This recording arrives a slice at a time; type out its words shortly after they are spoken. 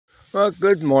Well,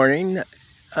 good morning.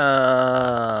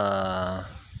 Uh,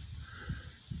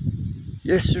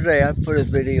 Yesterday I put a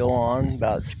video on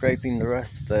about scraping the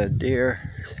rest of the deer's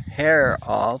hair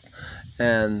off,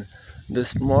 and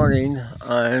this morning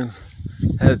I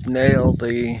have nailed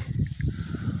the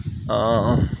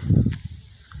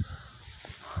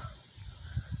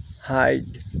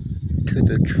hide to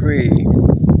the tree,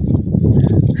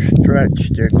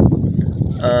 stretched it.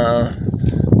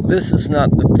 This is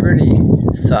not the pretty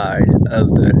side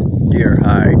of the deer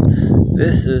hide.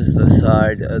 This is the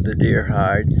side of the deer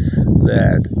hide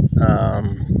that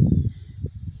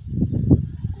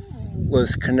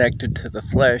was connected to the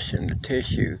flesh and the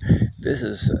tissue. This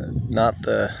is not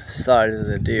the side of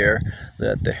the deer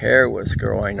that the hair was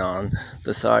growing on.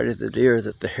 The side of the deer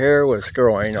that the hair was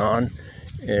growing on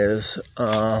is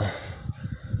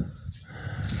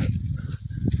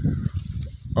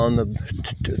on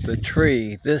the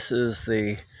tree. This is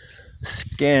the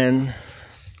skin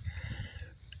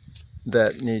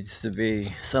that needs to be,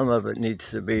 some of it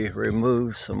needs to be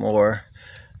removed some more,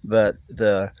 but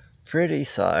the pretty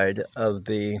side of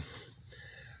the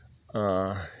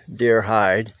deer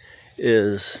hide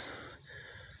is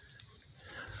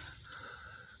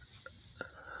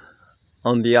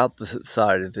on the opposite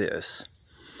side of this,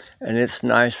 and it's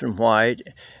nice and white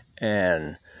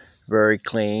and very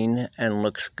clean and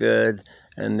looks good.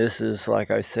 And this is, like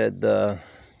I said, the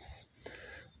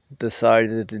side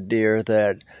of the deer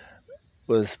that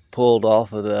was pulled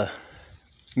off of the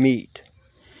meat,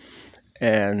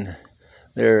 and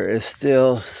there is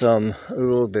still a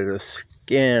little bit of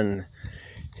skin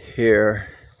here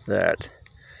that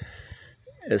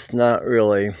it's not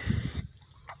really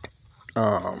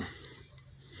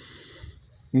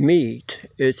meat.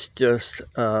 It's just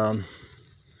I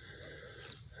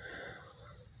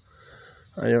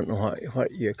don't know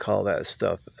what you call that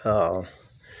stuff.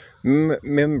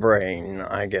 Membrane,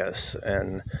 I guess,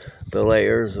 and the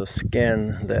layers of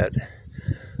skin, that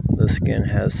the skin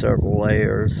has several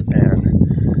layers, and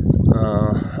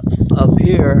up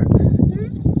here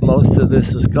most of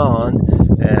this is gone,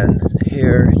 and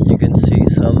here you can see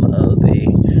some of the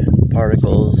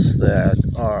particles that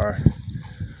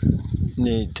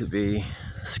need to be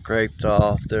scraped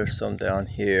off. There's some down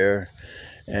here,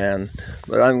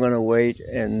 but I'm going to wait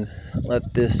and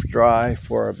let this dry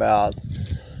for about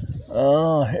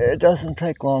it doesn't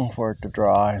take long for it to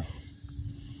dry.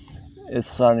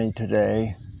 It's sunny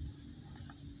today,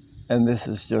 and this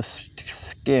is just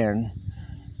skin,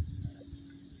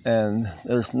 and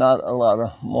there's not a lot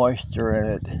of moisture in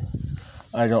it,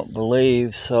 I don't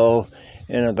believe. So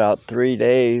in about 3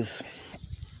 days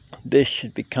this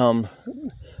should become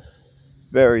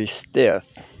very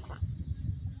stiff,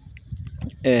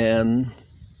 and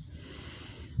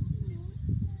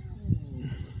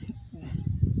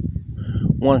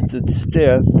once it's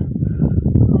stiff,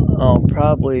 I'll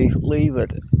probably leave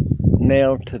it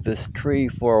nailed to this tree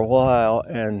for a while,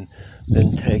 and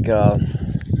then take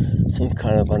some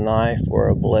kind of a knife or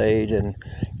a blade and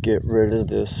get rid of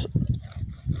this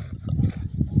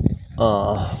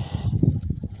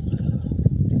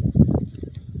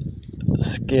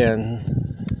skin.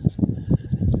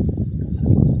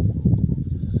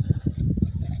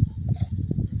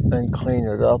 And clean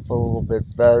it up a little bit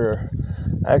better.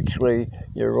 Actually,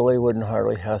 you really wouldn't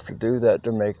hardly have to do that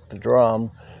to make the drum,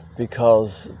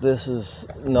 because this is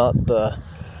not the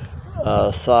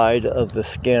side of the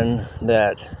skin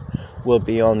that will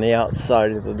be on the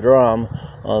outside of the drum.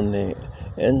 On the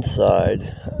inside,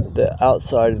 the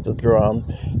outside of the drum,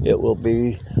 it will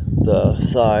be the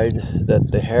side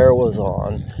that the hair was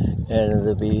on, and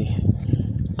it'll be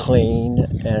clean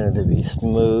and it'll be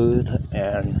smooth,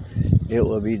 and it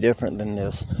will be different than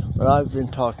this. But I've been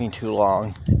talking too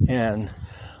long, and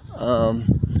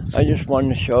I just wanted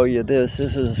to show you this.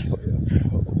 This is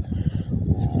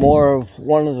more of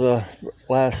one of the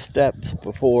last steps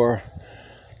before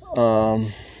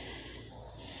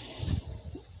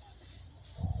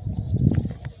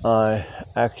I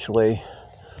actually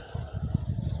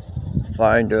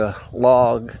find a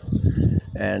log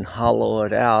and hollow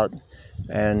it out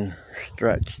and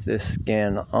stretch this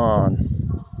skin on.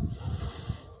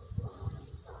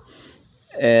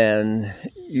 And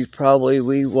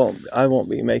I won't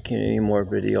be making any more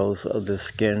videos of the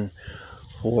skin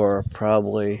for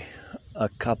probably a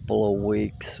couple of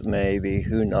weeks, maybe,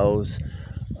 who knows.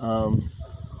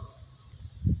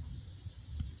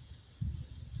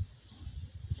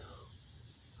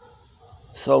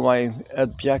 So my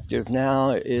objective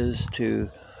now is to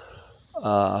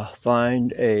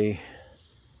find a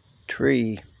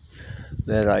tree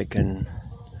that I can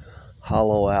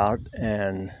hollow out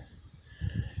and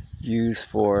use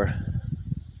for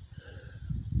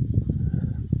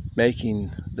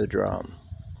making the drum.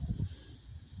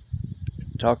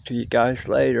 Talk to you guys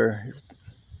later.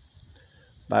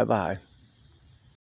 Bye-bye.